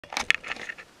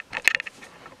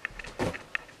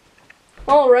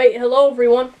Alright, hello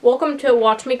everyone. Welcome to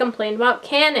Watch Me Complain About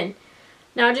Canon.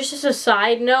 Now, just as a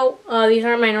side note, these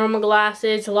aren't my normal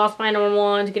glasses. I lost my normal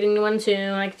ones, getting new ones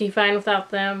soon. I can see fine without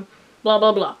them. Blah,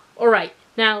 blah, blah. Alright,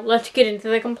 now let's get into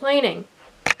the complaining.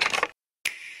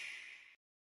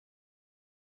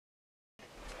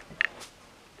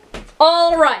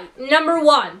 Alright, number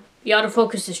one, the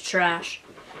autofocus is trash.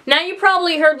 Now, you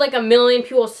probably heard like a million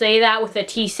people say that with the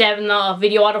T7, the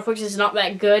video autofocus is not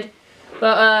that good.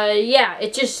 But, yeah,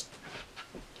 it's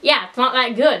not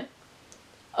that good.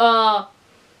 I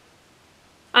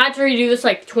had to redo this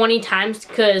like 20 times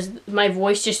because my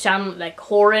voice just sounded like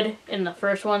horrid in the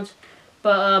first ones.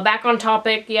 But, back on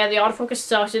topic, yeah, the autofocus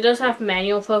sucks. It does have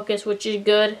manual focus, which is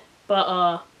good.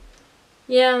 But,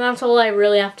 yeah, that's all I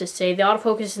really have to say. The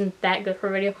autofocus isn't that good for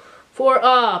video. For,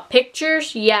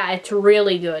 pictures, yeah, it's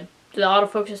really good. The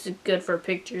autofocus is good for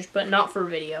pictures, but not for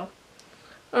video.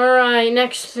 Alright,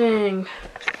 next thing.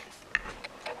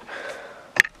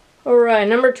 Alright,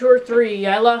 number 2 or 3.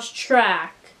 I lost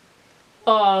track.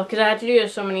 Because I had to do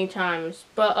this so many times.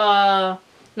 But,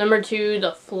 number 2,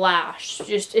 the flash.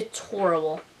 It's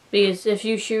horrible. Because if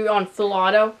you shoot on full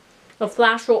auto, the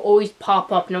flash will always pop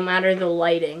up no matter the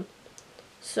lighting.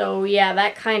 So, yeah,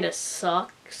 that kind of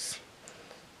sucks.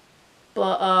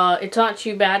 But, it's not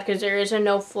too bad because there is a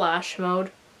no flash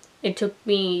mode. It took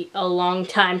me a long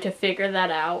time to figure that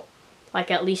out,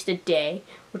 like at least a day,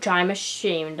 which I'm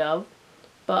ashamed of.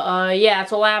 But, yeah,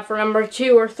 that's all I have for number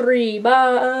 2 or 3.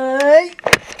 Bye!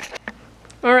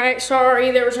 Alright, sorry,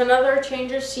 there was another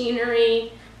change of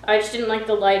scenery. I just didn't like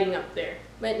the lighting up there.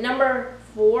 But number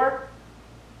 4,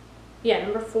 yeah,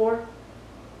 number 4.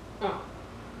 Oh,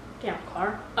 damn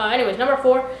car. Anyways, number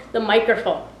 4, the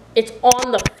microphone. It's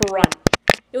on the front.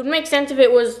 It would make sense if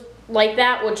it was like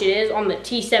that, which it is on the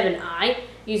T7i,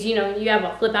 because you have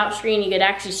a flip out screen, you could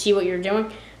actually see what you're doing.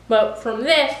 But from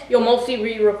this, you'll mostly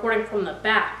be recording from the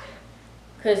back,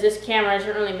 because this camera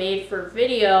isn't really made for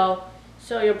video,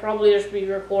 so you'll probably just be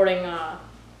recording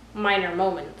minor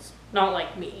moments, not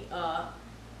like me.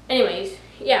 Anyways,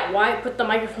 yeah, why put the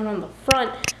microphone on the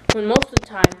front when most of the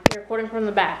time you're recording from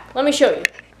the back? Let me show you.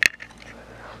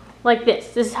 Like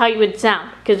this. This is how you would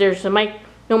sound, because there's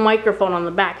no microphone on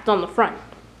the back, it's on the front.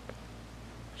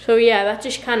 So yeah, that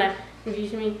just kind of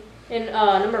confused me. And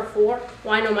number 4,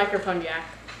 why no microphone jack?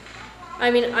 I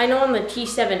mean, I know on the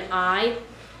T7i,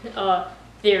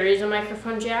 there is a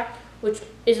microphone jack, which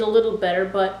is a little better,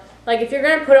 but like if you're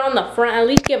gonna put it on the front, at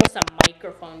least give us a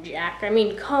microphone jack. I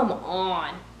mean, come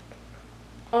on.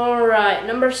 Alright,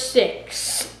 number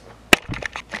 6.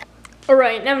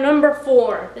 Alright, now number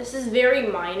 4. This is very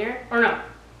minor. Or no,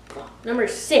 number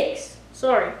 6.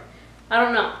 Sorry. I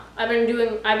don't know. I've been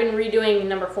redoing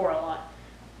number 4 a lot.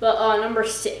 But number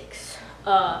 6.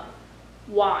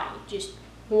 Why?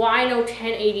 Why no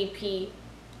 1080p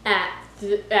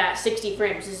at 60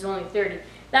 frames? This is only 30.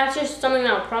 That's just something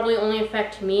that will probably only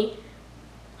affect me.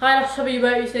 I know some of you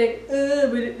might be saying, but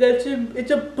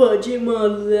it's a budget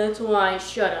model, that's why.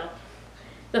 Shut up.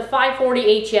 The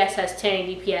 540 HS has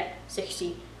 1080p at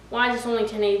 60. Why is this only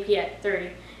 1080p at 30?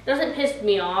 It doesn't piss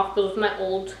me off, because with my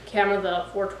old camera, the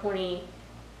 420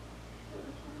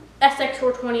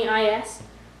 SX420IS,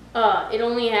 it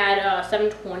only had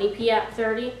 720p at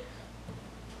 30.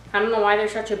 I don't know why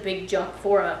there's such a big jump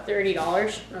for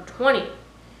 $30 or 20.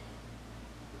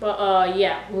 But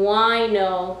yeah, why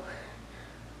no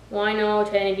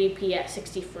 1080p at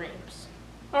 60 frames?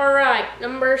 Alright,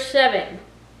 number 7.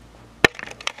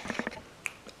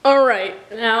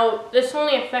 Alright, now this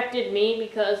only affected me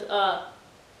because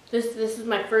this is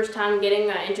my first time getting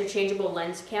an interchangeable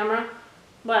lens camera.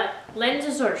 But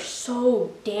lenses are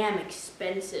so damn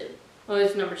expensive. Oh,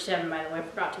 this is number 7, by the way, I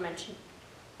forgot to mention.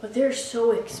 But they're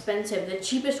so expensive. The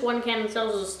cheapest one Canon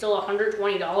sells is still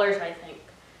 $120, I think.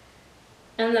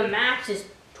 And the max is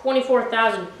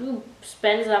 $24,000. Who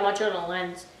spends that much on a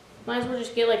lens? Might as well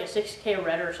just get like a 6K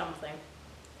red or something.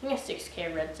 I think a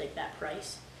 6K red's like that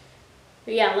price.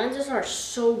 But yeah, lenses are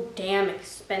so damn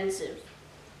expensive.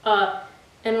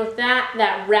 And with that,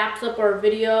 that wraps up our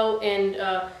video, and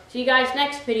see you guys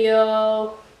next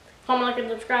video. Comment, like,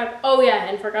 and subscribe. Oh yeah,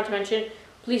 and forgot to mention,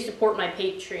 please support my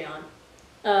Patreon.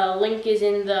 Link is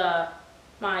in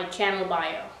my channel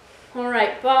bio.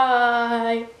 Alright,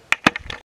 bye!